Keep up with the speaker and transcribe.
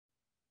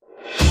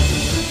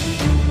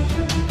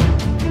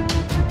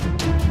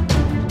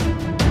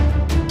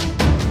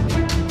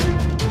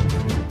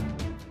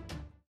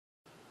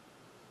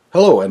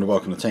Hello and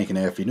welcome to Tank and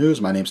AFV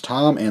News. My name's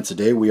Tom and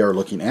today we are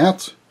looking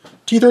at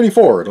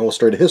T-34, an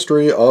illustrated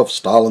history of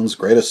Stalin's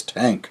greatest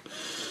tank.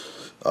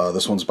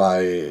 This one's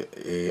by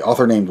an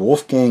author named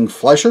Wolfgang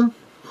Fleischer,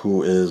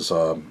 who is,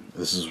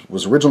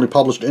 was originally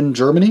published in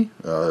Germany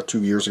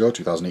 2 years ago,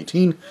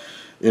 2018.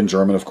 In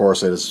German, of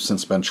course, it has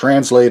since been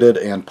translated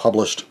and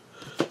published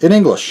in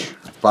English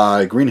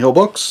by Greenhill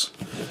books.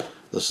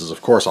 This is,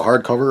 of course, a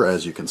hardcover,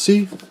 as you can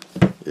see.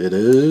 It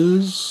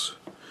is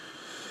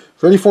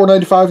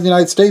 $34.95 in the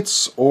United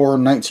States or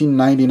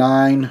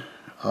 $19.99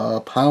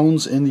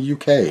 pounds in the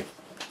UK.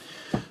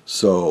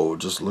 So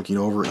just looking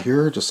over it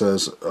here, it just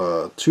says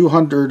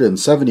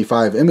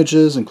 275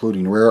 images,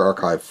 including rare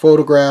archive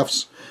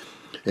photographs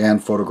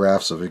and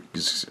photographs of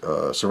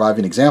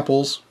surviving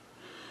examples.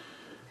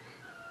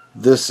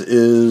 This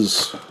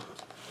is,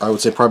 I would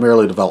say,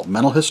 primarily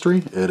developmental history.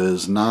 It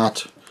is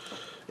not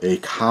a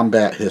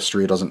combat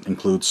history. It doesn't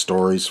include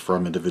stories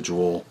from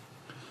individual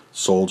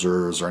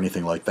soldiers or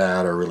anything like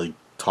that, or really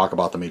talk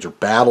about the major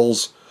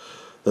battles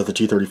that the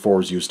T-34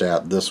 was used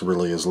at. This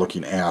really is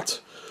looking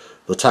at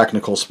the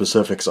technical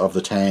specifics of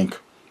the tank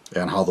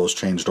and how those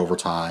changed over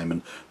time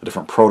and the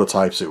different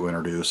prototypes that were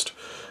introduced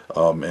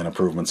and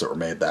improvements that were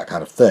made, that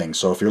kind of thing.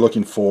 So if you're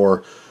looking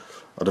for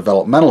a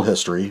developmental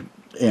history,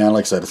 and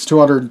like I said, it's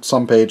 200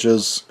 some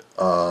pages,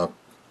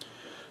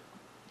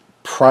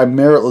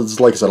 primarily,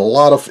 like I said, a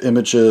lot of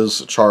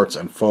images, charts,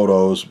 and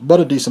photos, but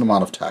a decent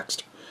amount of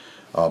text.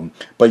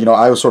 But you know,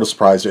 I was sort of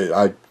surprised.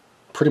 I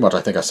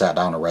think I sat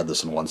down and read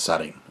this in one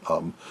setting.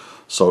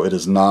 So it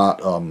is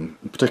not a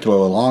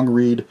particularly long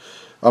read.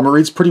 It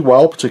reads pretty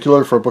well,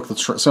 particularly for a book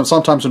that's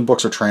sometimes when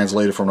books are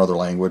translated from another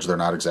language, they're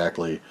not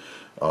exactly.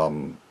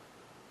 Sometimes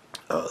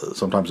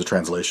the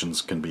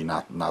translations can be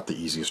not the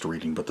easiest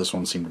reading, but this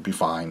one seemed to be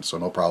fine, so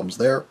no problems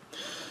there.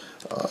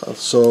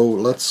 So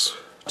let's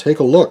take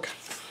a look.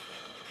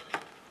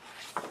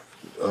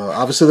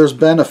 Obviously, there's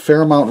been a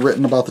fair amount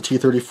written about the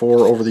T-34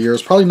 over the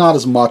years. Probably not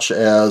as much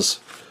as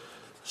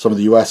some of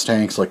the U.S.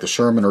 tanks like the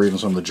Sherman or even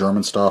some of the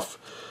German stuff,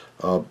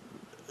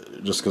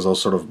 just because those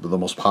are sort of the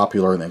most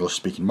popular in the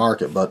English-speaking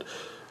market. But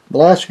the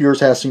last few years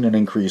has seen an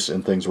increase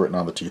in things written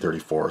on the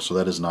T-34, so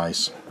that is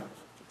nice.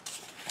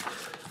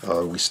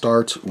 We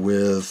start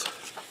with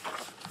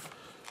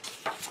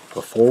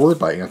a foreword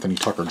by Anthony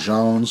Tucker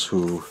Jones,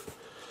 who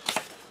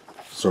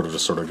sort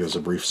of gives a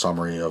brief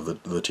summary of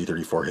the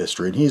T-34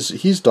 history, and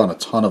he's done a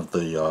ton of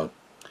the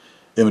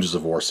Images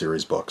of War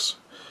series books,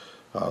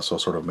 so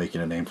sort of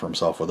making a name for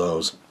himself with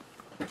those.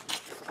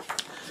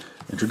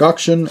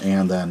 Introduction,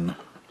 and then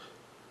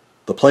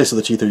the place of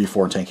the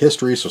T-34 in tank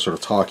history, so sort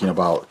of talking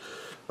about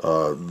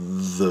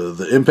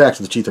the impact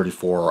of the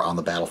T-34 on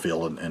the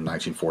battlefield in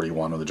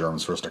 1941 when the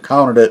Germans first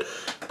encountered it.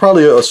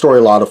 Probably a story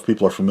a lot of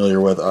people are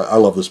familiar with. I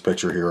love this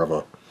picture here of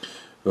a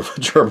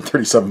German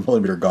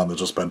 37mm gun that's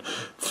just been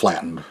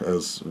flattened,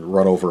 as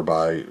run over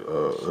by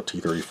a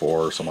T-34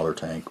 or some other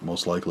tank,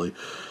 most likely.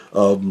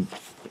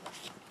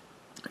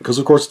 Because,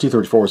 of course, the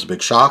T-34 was a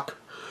big shock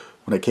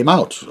when it came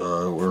out,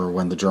 or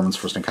when the Germans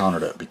first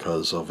encountered it,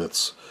 because of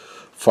its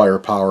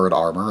firepower and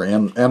armor,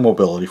 and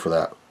mobility for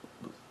that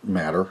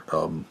matter.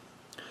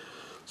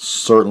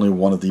 Certainly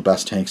one of the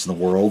best tanks in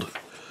the world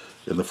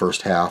in the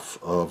first half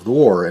of the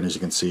war, and as you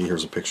can see,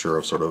 here's a picture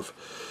of sort of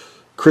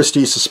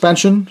Christie's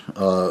suspension.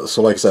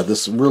 So like I said,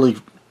 this really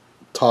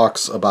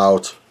talks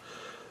about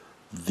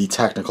the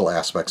technical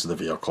aspects of the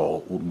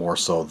vehicle more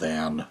so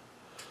than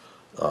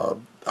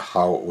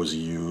how it was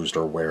used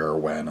or where or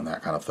when and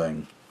that kind of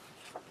thing.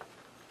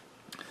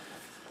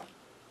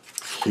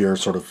 Here,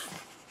 sort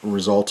of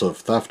result of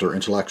theft or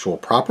intellectual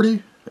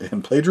property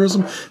and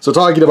plagiarism. So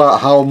talking about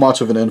how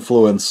much of an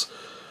influence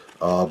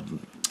the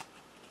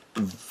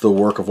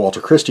work of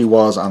Walter Christie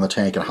was on the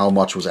tank, and how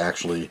much was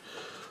actually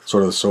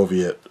sort of the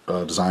Soviet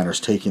designers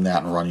taking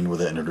that and running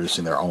with it,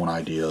 introducing their own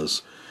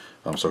ideas.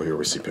 So here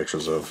we see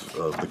pictures of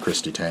the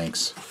Christie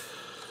tanks.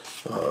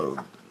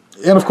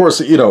 And of course,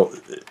 you know,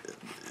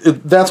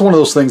 that's one of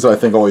those things that I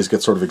think always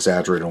gets sort of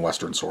exaggerated in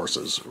Western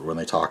sources when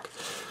they talk.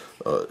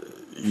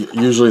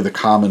 Usually the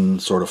common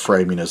sort of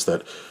framing is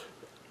that,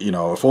 you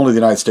know, if only the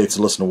United States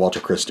had listened to Walter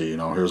Christie, you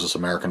know, here's this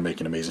American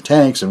making amazing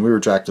tanks, and we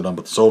rejected them,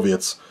 but the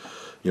Soviets,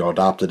 you know,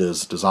 adopted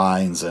his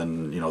designs,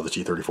 and, you know, the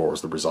T-34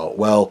 was the result.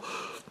 Well,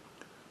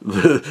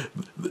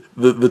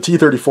 the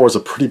T-34 is a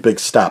pretty big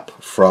step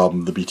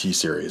from the BT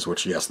series,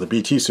 which, yes, the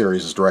BT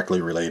series is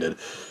directly related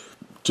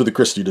to the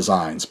Christie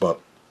designs,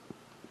 but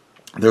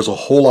there's a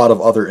whole lot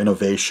of other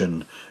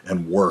innovation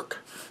and work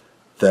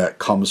that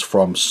comes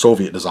from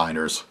Soviet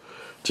designers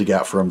to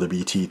get from the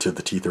BT to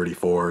the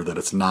T-34, that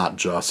it's not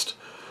just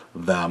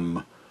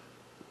them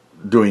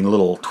doing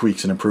little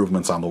tweaks and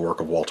improvements on the work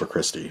of Walter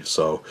Christie.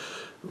 So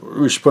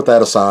we should put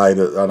that aside.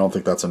 I don't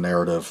think that's a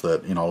narrative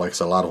that, you know, like I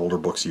said, a lot of older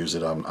books use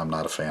it. I'm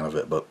not a fan of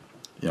it, but,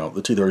 you know,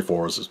 the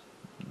T-34 is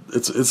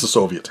it's a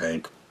Soviet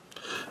tank,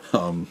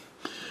 and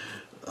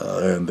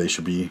they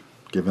should be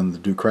given the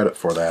due credit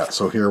for that.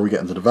 So here we get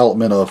into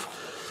development of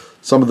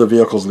some of the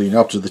vehicles leading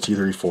up to the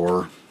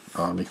T-34.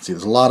 You can see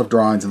there's a lot of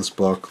drawings in this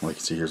book. Like you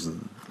can see, here's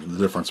the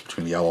difference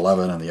between the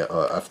L-11 and the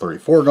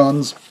F-34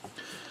 guns.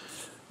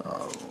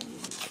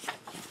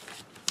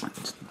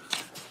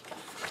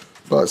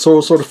 But so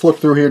we'll sort of flip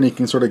through here and you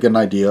can sort of get an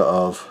idea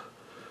of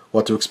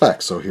what to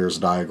expect. So here's a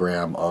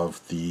diagram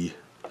of the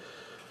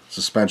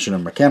suspension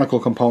and mechanical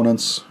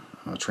components,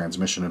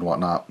 transmission and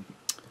whatnot.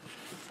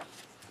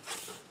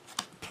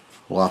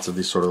 Lots of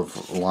these sort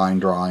of line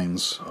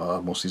drawings.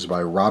 Most of these are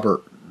by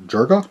Robert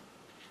Jurga.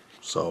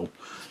 So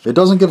it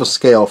doesn't give a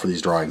scale for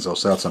these drawings though,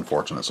 so that's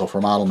unfortunate. So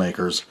for model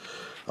makers,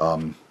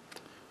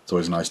 it's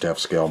always nice to have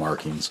scale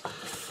markings.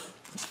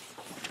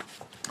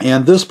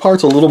 And this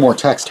part's a little more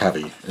text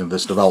heavy in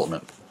this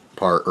development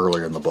part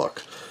earlier in the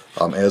book.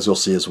 As you'll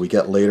see as we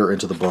get later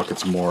into the book,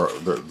 it's more,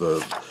 the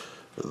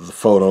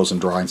photos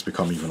and drawings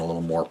become even a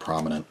little more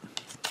prominent.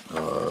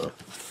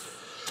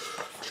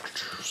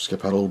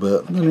 Skip ahead a little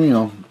bit, and then, you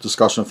know,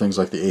 discussion of things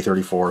like the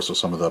A-34, so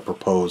some of the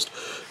proposed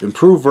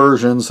improved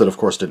versions that of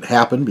course didn't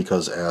happen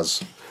because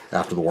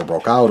after the war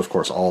broke out, of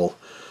course all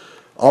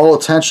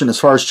attention as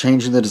far as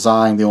changing the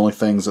design, the only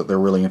things that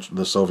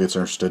the Soviets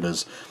are interested in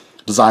is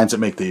designs that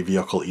make the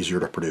vehicle easier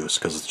to produce,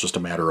 because it's just a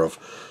matter of,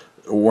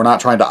 we're not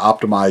trying to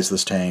optimize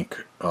this tank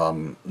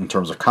in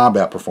terms of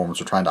combat performance,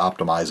 we're trying to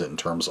optimize it in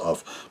terms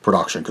of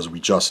production, because we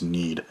just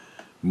need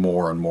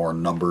more and more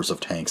numbers of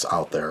tanks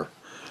out there.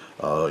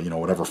 You know,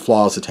 whatever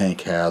flaws the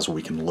tank has,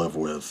 we can live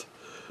with,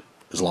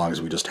 as long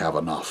as we just have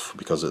enough,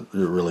 because it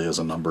really is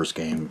a numbers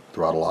game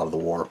throughout a lot of the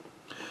war.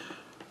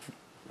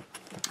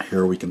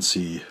 Here we can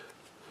see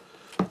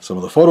some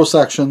of the photo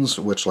sections,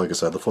 which, like I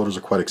said, the photos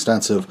are quite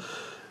extensive.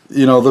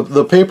 You know,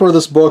 the paper of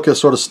this book is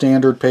sort of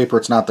standard paper.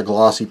 It's not the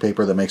glossy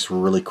paper that makes for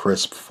really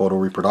crisp photo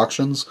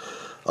reproductions.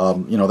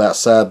 You know, that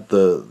said,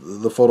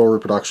 the photo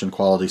reproduction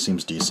quality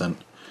seems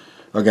decent.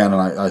 Again,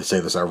 and I say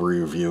this every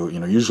review, you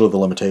know, usually the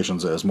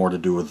limitations has more to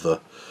do with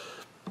the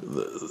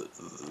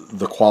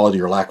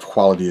quality or lack of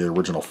quality of the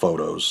original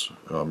photos,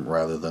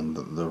 rather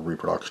than the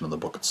reproduction of the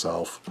book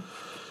itself.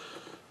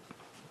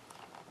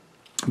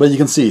 But you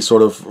can see,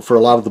 sort of, for a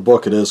lot of the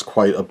book, it is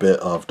quite a bit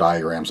of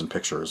diagrams and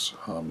pictures.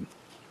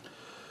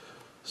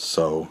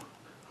 So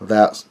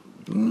that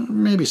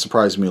maybe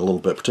surprised me a little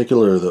bit,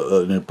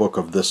 particularly in a book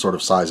of this sort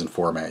of size and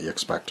format. You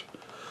expect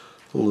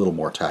a little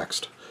more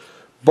text.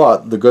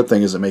 But the good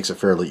thing is it makes it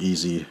fairly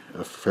easy,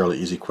 a fairly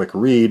easy, quick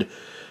read.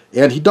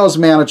 And he does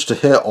manage to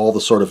hit all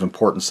the sort of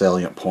important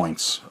salient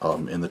points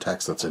in the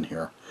text that's in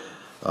here.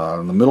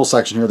 In the middle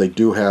section here, they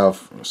do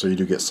have, so you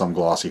do get some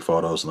glossy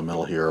photos in the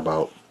middle here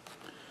about,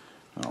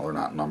 well, they're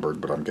not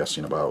numbered, but I'm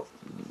guessing about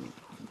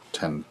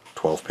 10,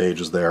 12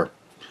 pages there.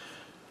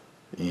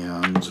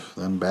 And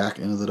then back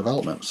into the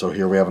development. So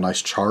here we have a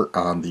nice chart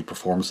on the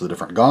performance of the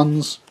different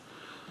guns.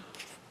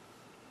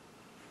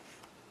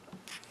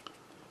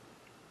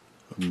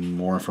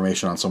 More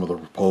information on some of the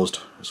proposed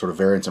sort of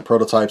variants and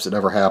prototypes that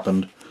never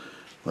happened,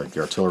 like the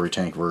artillery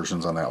tank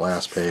versions on that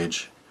last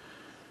page.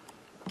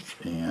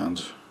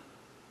 And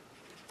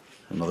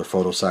another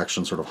photo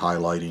section sort of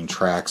highlighting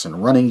tracks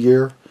and running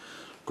gear,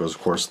 because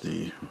of course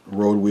the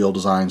road wheel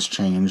designs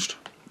changed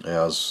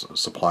as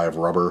supply of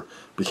rubber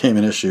became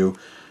an issue.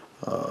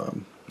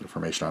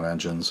 Information on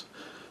engines.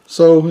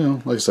 So, you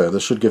know, like I said,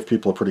 this should give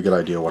people a pretty good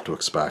idea what to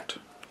expect.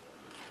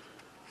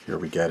 Here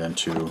we get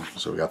into,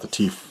 so we got the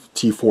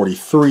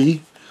T-43,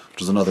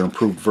 which is another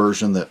improved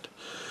version that,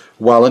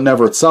 while it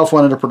never itself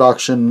went into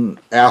production,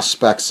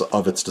 aspects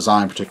of its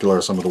design,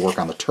 particularly some of the work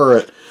on the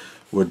turret,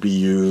 would be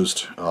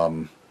used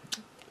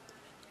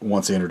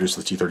once they introduced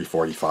the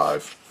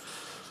T-34-85.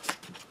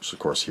 Which, of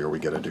course, here we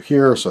get into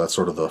here, so that's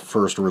sort of the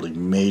first really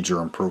major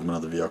improvement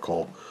of the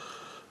vehicle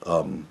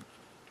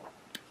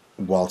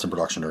while it's in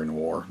production during the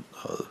war.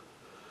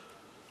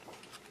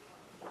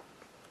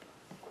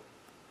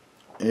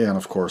 And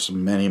of course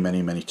many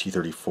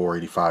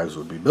T-34-85s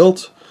would be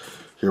built.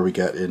 Here we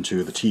get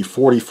into the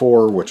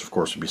T-44, which of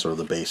course would be sort of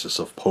the basis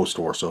of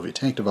post-war Soviet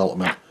tank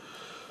development.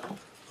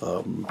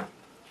 And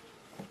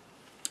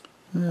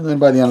then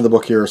by the end of the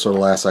book here, sort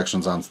of last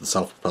sections on the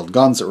self-propelled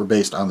guns that were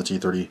based on the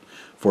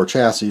T-34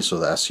 chassis, so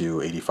the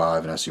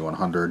Su-85 and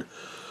Su-100,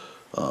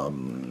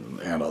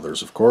 and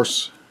others of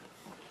course.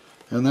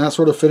 And that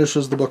sort of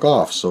finishes the book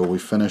off. So we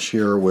finish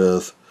here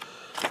with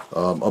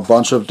a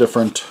bunch of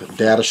different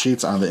data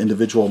sheets on the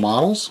individual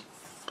models.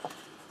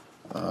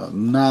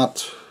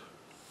 Not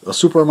a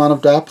super amount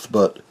of depth,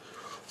 but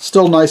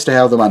still nice to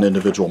have them on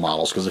individual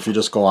models, because if you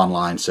just go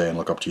online, say, and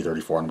look up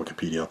T-34 on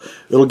Wikipedia,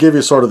 it'll give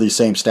you sort of these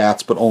same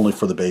stats, but only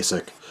for the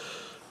basic,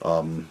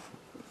 sort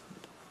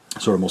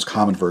of most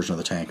common version of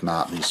the tank,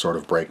 not these sort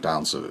of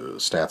breakdowns of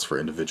stats for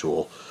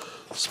individual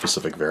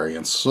specific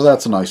variants. So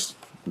that's a nice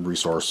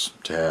resource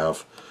to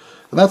have.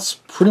 And that's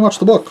pretty much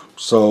the book.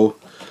 So,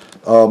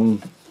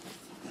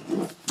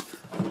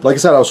 like I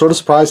said, I was sort of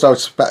surprised. I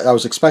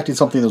was expecting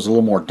something that was a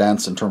little more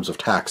dense in terms of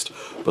text,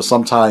 but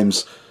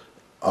sometimes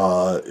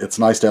it's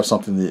nice to have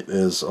something that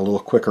is a little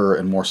quicker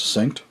and more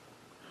succinct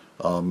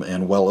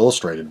and well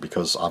illustrated,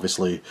 because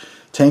obviously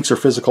tanks are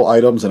physical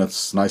items, and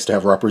it's nice to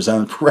have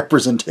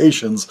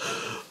representations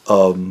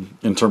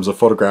in terms of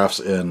photographs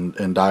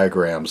and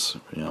diagrams,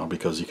 you know,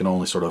 because you can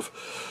only sort of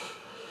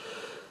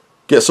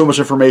get so much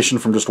information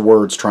from just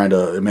words, trying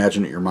to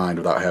imagine it in your mind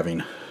without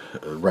having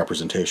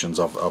representations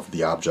of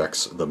the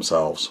objects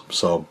themselves.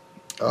 So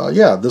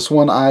yeah, this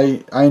one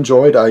I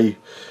enjoyed.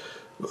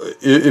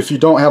 If you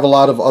don't have a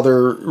lot of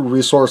other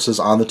resources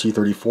on the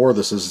T-34,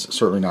 this is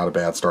certainly not a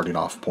bad starting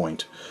off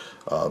point.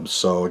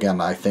 So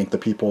again, I thank the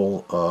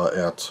people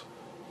at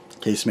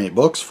Casemate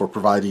Books for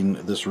providing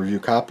this review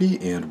copy,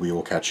 and we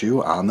will catch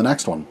you on the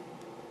next one.